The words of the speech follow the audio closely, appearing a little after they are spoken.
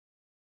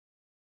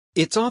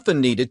It's often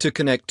needed to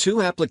connect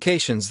two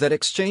applications that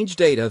exchange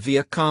data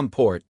via COM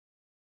port.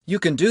 You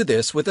can do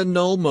this with a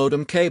null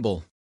modem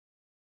cable.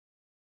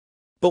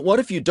 But what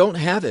if you don't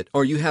have it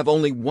or you have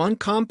only one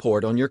COM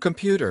port on your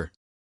computer?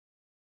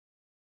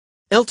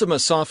 Ultima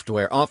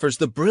Software offers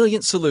the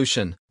brilliant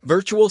solution,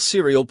 Virtual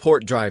Serial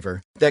Port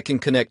Driver, that can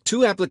connect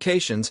two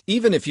applications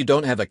even if you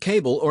don't have a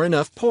cable or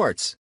enough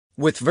ports.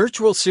 With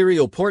Virtual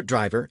Serial Port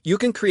Driver, you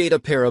can create a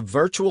pair of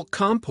virtual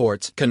COM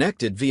ports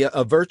connected via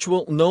a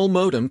virtual null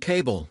modem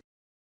cable.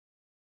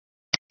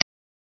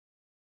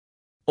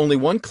 Only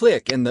one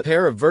click and the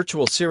pair of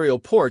virtual serial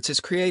ports is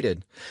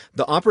created.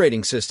 The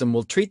operating system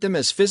will treat them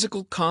as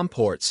physical COM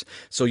ports,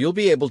 so you'll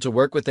be able to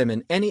work with them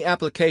in any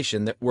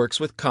application that works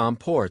with COM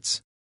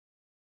ports.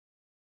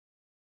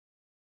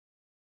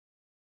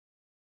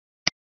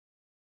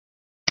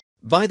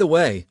 By the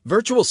way,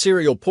 Virtual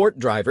Serial Port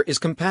Driver is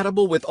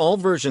compatible with all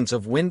versions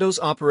of Windows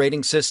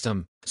operating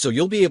system, so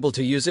you'll be able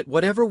to use it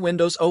whatever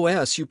Windows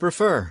OS you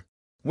prefer.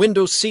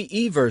 Windows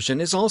CE version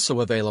is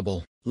also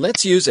available.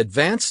 Let's use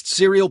Advanced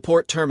Serial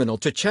Port Terminal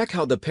to check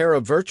how the pair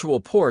of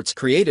virtual ports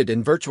created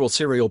in Virtual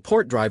Serial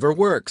Port Driver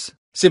works.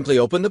 Simply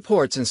open the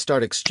ports and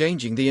start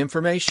exchanging the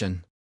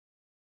information.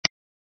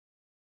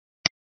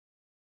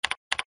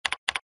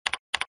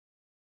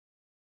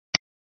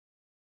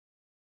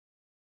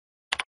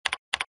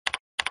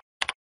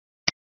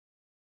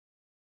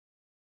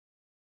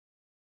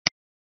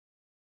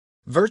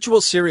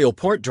 Virtual Serial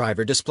Port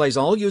Driver displays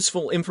all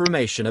useful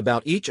information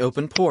about each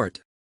open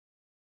port.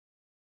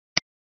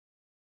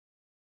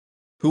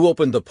 Who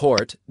opened the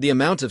port, the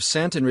amount of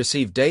sent and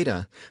received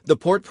data, the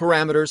port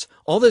parameters,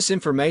 all this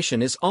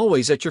information is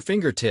always at your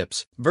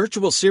fingertips.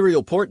 Virtual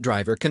Serial Port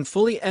Driver can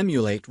fully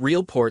emulate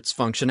real ports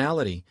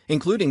functionality,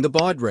 including the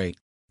baud rate.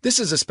 This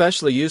is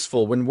especially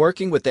useful when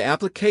working with the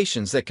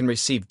applications that can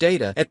receive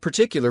data at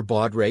particular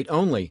baud rate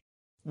only.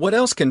 What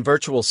else can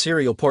Virtual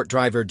Serial Port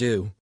Driver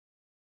do?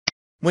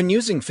 When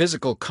using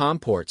physical COM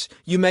ports,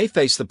 you may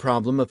face the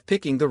problem of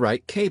picking the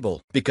right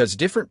cable, because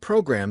different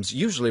programs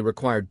usually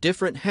require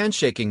different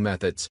handshaking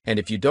methods, and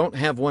if you don't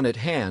have one at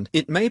hand,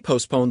 it may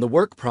postpone the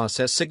work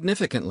process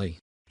significantly.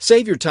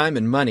 Save your time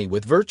and money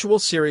with Virtual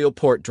Serial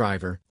Port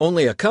Driver.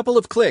 Only a couple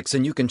of clicks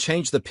and you can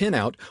change the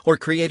pinout or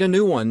create a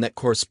new one that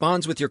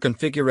corresponds with your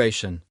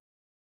configuration.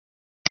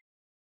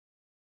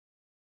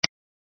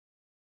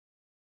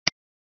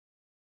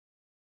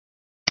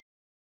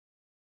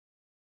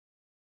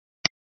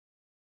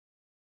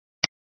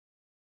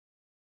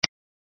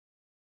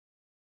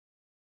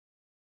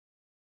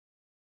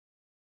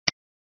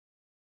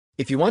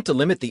 If you want to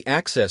limit the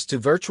access to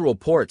virtual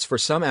ports for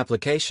some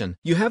application,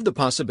 you have the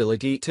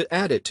possibility to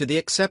add it to the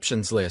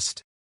exceptions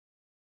list.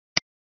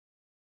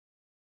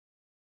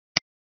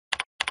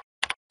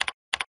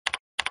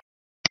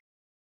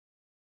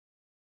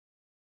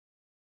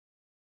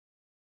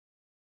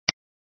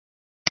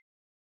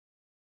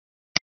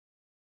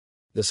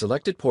 The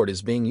selected port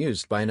is being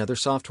used by another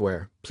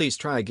software. Please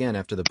try again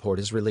after the port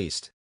is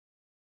released.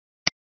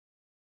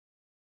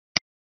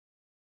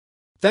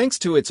 Thanks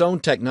to its own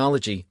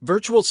technology,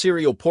 Virtual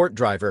Serial Port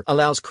Driver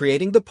allows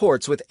creating the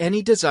ports with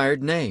any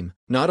desired name,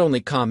 not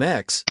only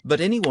COMX, but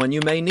any one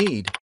you may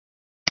need.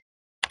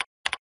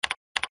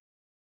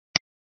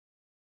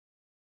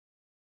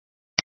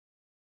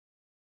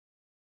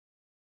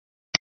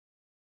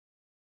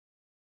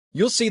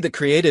 You'll see the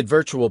created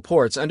virtual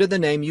ports under the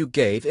name you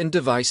gave in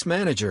Device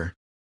Manager.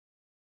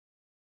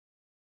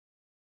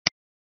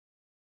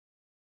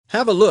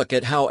 Have a look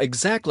at how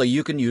exactly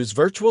you can use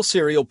Virtual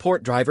Serial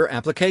Port Driver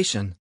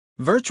application.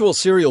 Virtual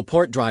Serial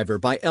Port Driver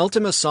by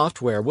Ultima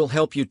Software will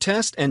help you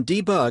test and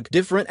debug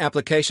different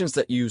applications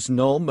that use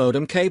null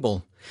modem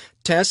cable.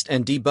 Test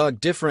and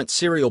debug different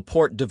serial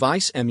port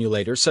device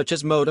emulators such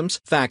as modems,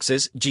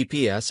 faxes,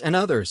 GPS, and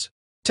others.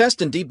 Test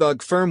and debug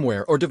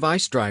firmware or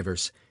device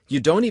drivers.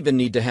 You don't even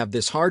need to have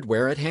this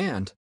hardware at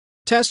hand.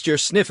 Test your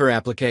sniffer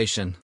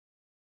application.